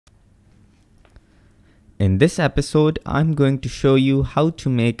In this episode, I'm going to show you how to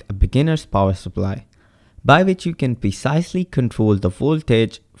make a beginner's power supply, by which you can precisely control the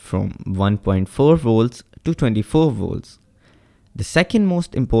voltage from 1.4 volts to 24 volts. The second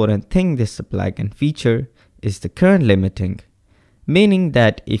most important thing this supply can feature is the current limiting, meaning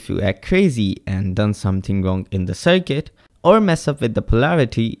that if you act crazy and done something wrong in the circuit or mess up with the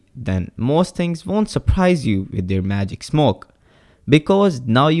polarity, then most things won't surprise you with their magic smoke, because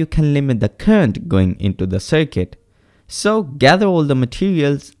now you can limit the current going into the circuit. So gather all the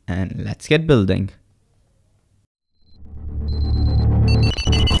materials and let's get building.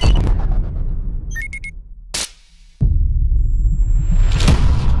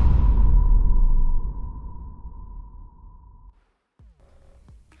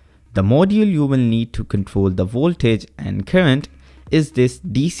 The module you will need to control the voltage and current is this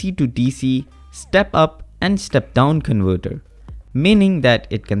DC to DC step up and step down converter, meaning that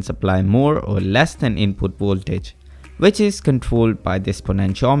it can supply more or less than input voltage, which is controlled by this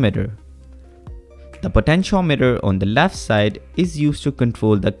potentiometer. The potentiometer on the left side is used to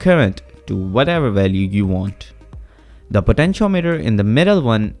control the current to whatever value you want. The potentiometer in the middle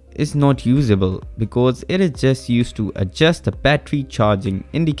one is not usable because it is just used to adjust the battery charging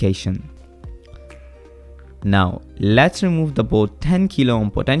indication. Now let's remove the both 10 kilo ohm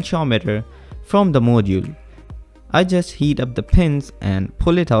potentiometer from the module. I just heat up the pins and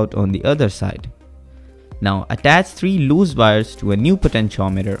pull it out on the other side. Now attach 3 loose wires to a new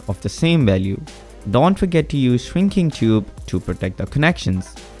potentiometer of the same value. Don't forget to use shrinking tube to protect the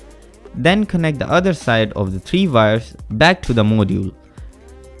connections. Then connect the other side of the 3 wires back to the module.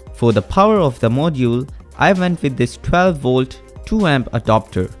 For the power of the module, I went with this 12 volt 2 amp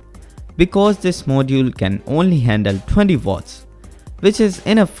adapter because this module can only handle 20 watts. Which is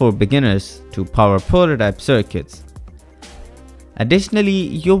enough for beginners to power prototype circuits. Additionally,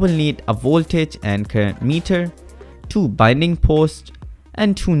 you will need a voltage and current meter, 2 binding posts,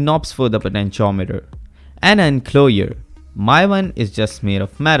 and 2 knobs for the potentiometer, and an enclosure. My one is just made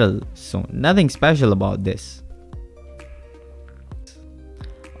of metal, so nothing special about this.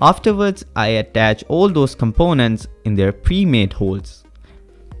 Afterwards, I attach all those components in their pre-made holes.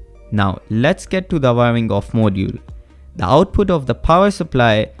 Now let's get to the wiring of module. The output of the power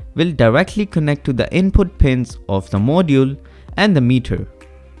supply will directly connect to the input pins of the module and the meter.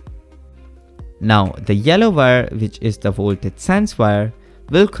 Now the yellow wire, which is the voltage sense wire,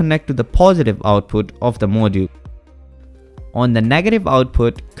 will connect to the positive output of the module. On the negative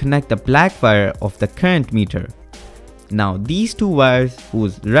output, connect the black wire of the current meter. Now these 2 wires,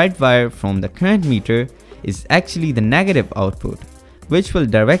 whose red wire from the current meter is actually the negative output, which will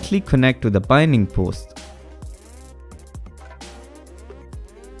directly connect to the binding post.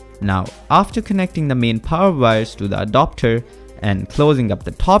 Now, after connecting the main power wires to the adapter and closing up the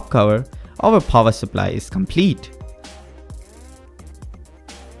top cover, our power supply is complete.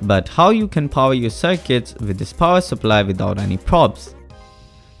 But how you can power your circuits with this power supply without any probes?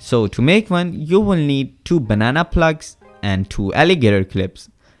 So to make one, you will need 2 banana plugs and 2 alligator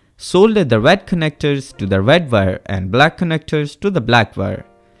clips. Solder the red connectors to the red wire and black connectors to the black wire.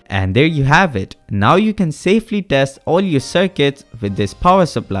 And there you have it. Now you can safely test all your circuits with this power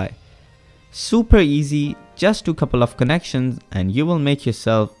supply. Super easy, just 2 couple of connections and you will make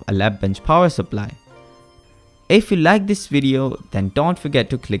yourself a lab bench power supply. If you like this video, then don't forget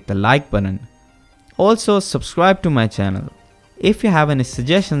to click the like button. Also subscribe to my channel. If you have any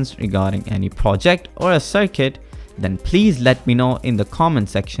suggestions regarding any project or a circuit, then please let me know in the comment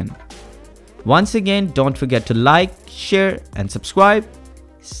section. Once again, don't forget to like, share and subscribe.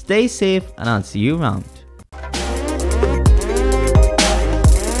 Stay safe and I'll see you around.